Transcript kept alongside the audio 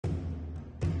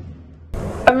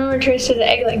I've never tasted an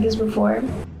egg like this before.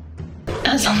 It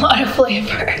has a lot of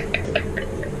flavor.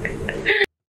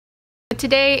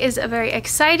 Today is a very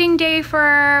exciting day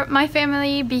for my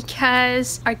family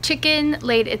because our chicken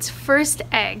laid its first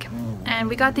egg. And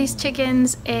we got these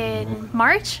chickens in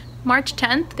March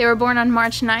 10th. They were born on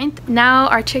March 9th. Now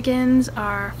our chickens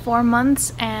are 4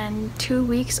 months and 2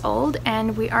 weeks old,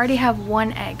 and we already have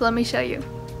one egg. Let me show you.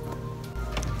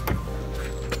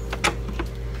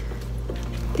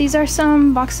 These are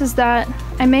some boxes that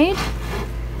I made.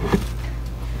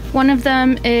 One of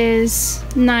them is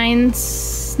 9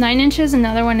 inches,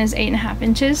 another one is 8.5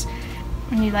 inches.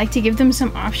 And you'd like to give them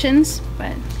some options,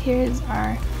 but here's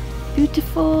our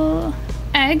beautiful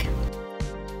egg.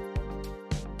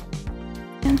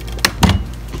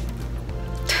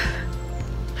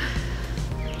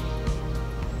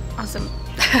 Awesome.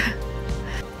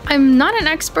 I'm not an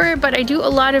expert, but I do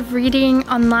a lot of reading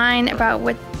online about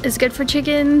what is good for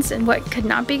chickens and what could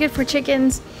not be good for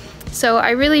chickens. So I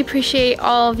really appreciate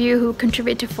all of you who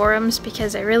contribute to forums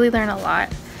because I really learn a lot.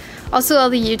 Also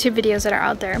all the YouTube videos that are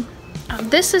out there.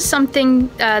 This is something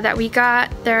that we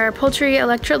got. They're poultry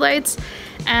electrolytes,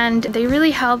 and they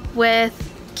really help with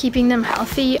keeping them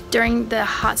healthy during the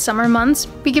hot summer months.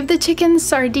 We give the chickens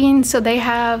sardines so they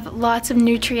have lots of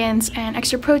nutrients and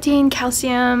extra protein,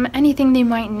 calcium, anything they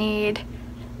might need.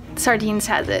 Sardines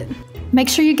has it. Make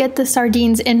sure you get the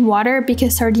sardines in water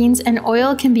because sardines and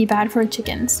oil can be bad for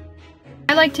chickens.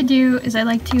 What I like to do is I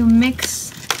like to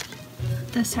mix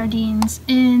the sardines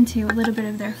into a little bit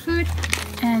of their food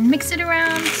and mix it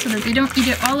around so that they don't eat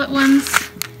it all at once.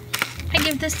 I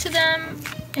give this to them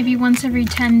maybe once every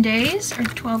 10 days or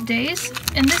 12 days.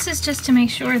 And this is just to make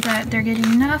sure that they're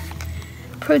getting enough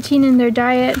protein in their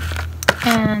diet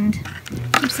and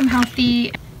keeps them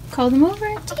healthy. Call them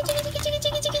over.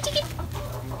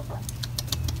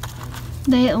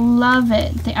 They love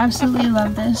it. They absolutely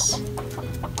love this.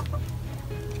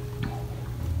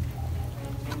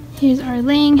 Here's our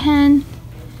laying hen.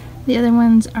 The other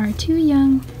ones are too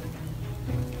young.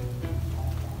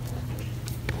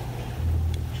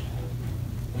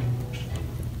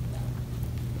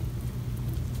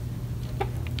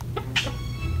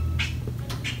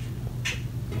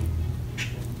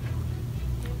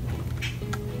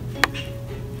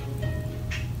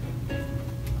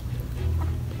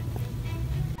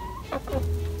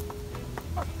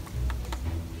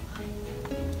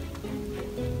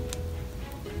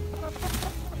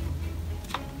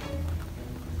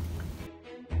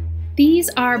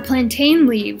 These are plantain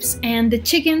leaves, and the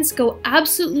chickens go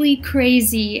absolutely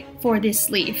crazy for this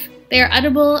leaf. They are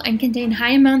edible and contain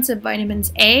high amounts of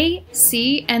vitamins A,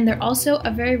 C, and they're also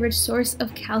a very rich source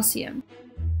of calcium.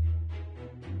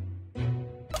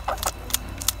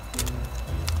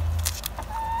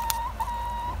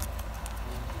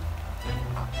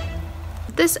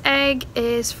 This egg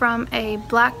is from a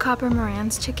Black Copper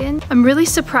Marans chicken. I'm really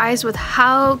surprised with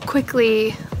how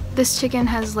quickly this chicken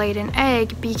has laid an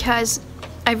egg because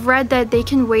I've read that they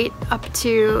can wait up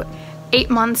to 8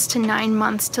 months to 9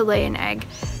 months to lay an egg.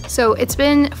 So it's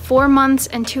been 4 months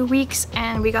and 2 weeks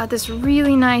and we got this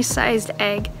really nice sized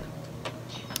egg.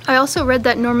 I also read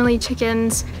that normally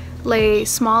chickens lay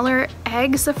smaller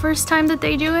eggs the first time that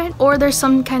they do it, or there's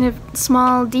some kind of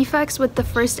small defects with the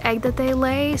first egg that they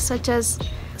lay, such as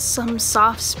some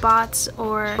soft spots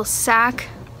or a sac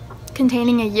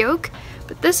containing a yolk.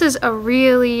 But this is a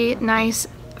really nice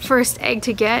first egg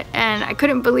to get, and I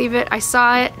couldn't believe it. I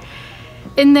saw it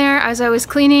in there as I was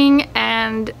cleaning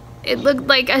and it looked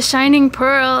like a shining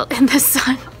pearl in the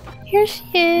sun. Here she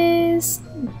is,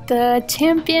 the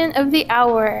champion of the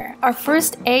hour, our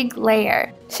first egg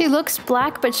layer. She looks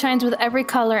black but shines with every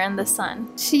color in the sun.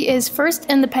 She is first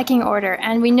in the pecking order,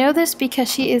 and we know this because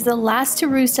she is the last to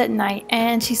roost at night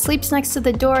and she sleeps next to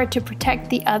the door to protect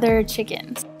the other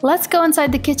chickens. Let's go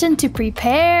inside the kitchen to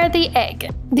prepare the egg.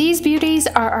 These beauties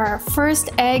are our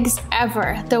first eggs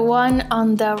ever. The one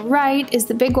on the right is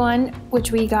the big one,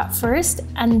 which we got first,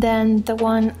 and then the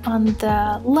one on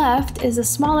the left is a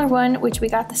smaller one, which we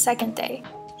got the second day.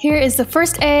 Here is the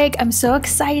first egg. I'm so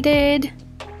excited.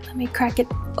 Let me crack it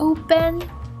open,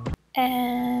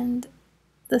 and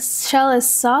the shell is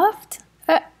soft.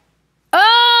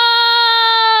 Oh!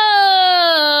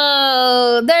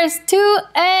 There's 2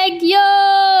 egg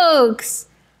yolks!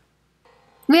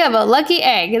 We have a lucky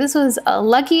egg. This was a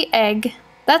lucky egg.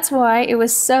 That's why it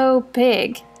was so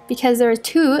big, because there are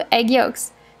 2 egg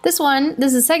yolks. This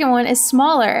is the second one, is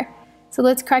smaller. So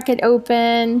let's crack it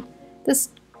open. This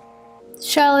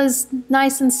shell is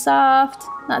nice and soft,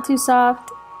 not too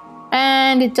soft.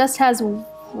 And it just has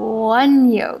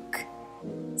 1 yolk.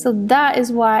 So that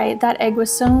is why that egg was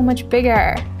so much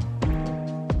bigger.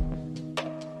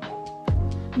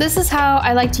 This is how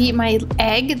I like to eat my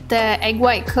egg. The egg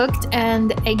white cooked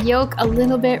and the egg yolk a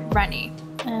little bit runny.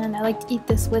 And I like to eat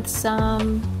this with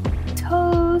some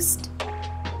toast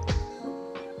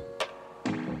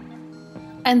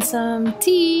and some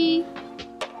tea.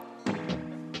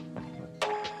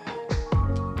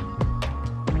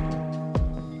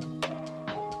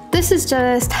 This is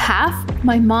just half.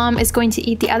 My mom is going to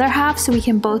eat the other half so we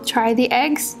can both try the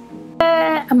eggs.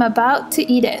 I'm about to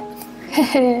eat it.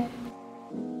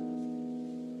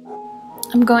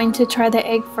 I'm going to try the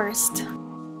egg first.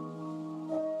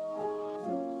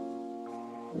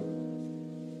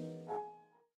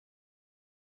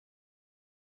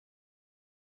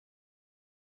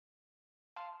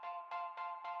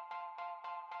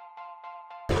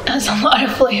 That's a lot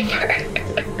of flavor.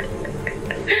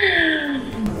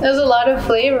 There's a lot of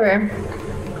flavor,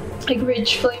 like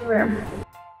rich flavor.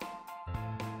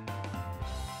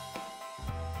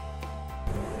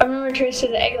 I've never tasted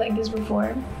an egg like this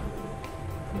before.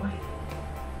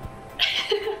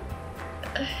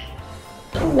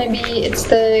 Maybe it's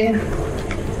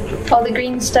all the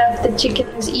green stuff the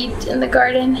chickens eat in the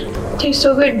garden. Tastes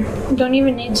so good. Don't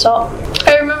even need salt.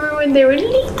 I remember when they were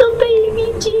little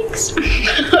baby chicks.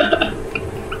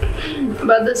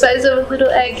 About the size of a little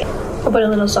egg. I'll put a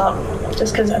little salt,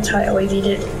 just because that's how I always eat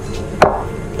it.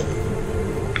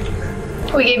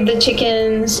 We gave the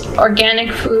chickens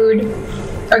organic food,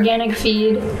 organic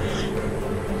feed,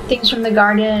 things from the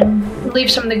garden,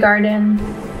 leaves from the garden,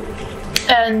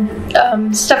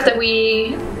 and stuff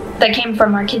that came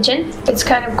from our kitchen. It's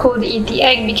kind of cool to eat the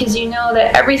egg because you know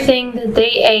that everything that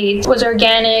they ate was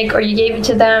organic, or you gave it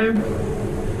to them,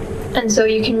 and so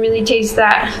you can really taste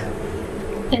that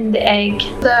in the egg.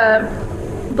 The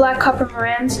Black Copper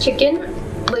Marans chicken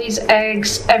lays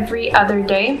eggs every other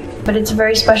day, but it's a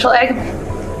very special egg.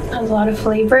 It has a lot of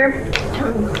flavor.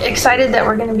 I'm excited that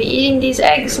we're going to be eating these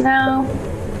eggs now.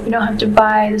 We don't have to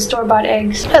buy the store-bought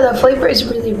eggs. Yeah, the flavor is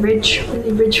really rich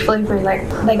flavor,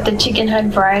 like the chicken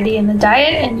had variety in the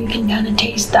diet, and you can kind of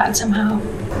taste that somehow.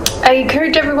 I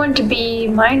encourage everyone to be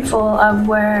mindful of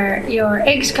where your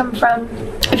eggs come from.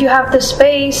 If you have the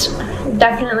space,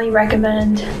 definitely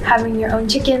recommend having your own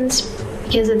chickens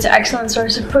because it's an excellent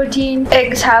source of protein.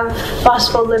 Eggs have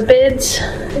phospholipids,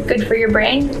 good for your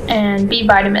brain, and B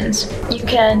vitamins. You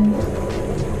can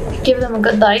give them a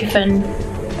good life, and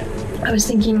I was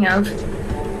thinking of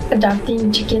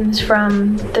adopting chickens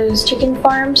from those chicken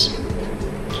farms.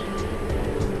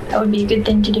 That would be a good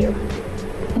thing to do.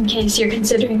 In case you're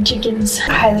considering chickens,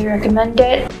 I highly recommend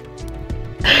it.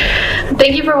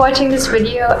 Thank you for watching this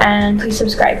video, and please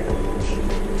subscribe.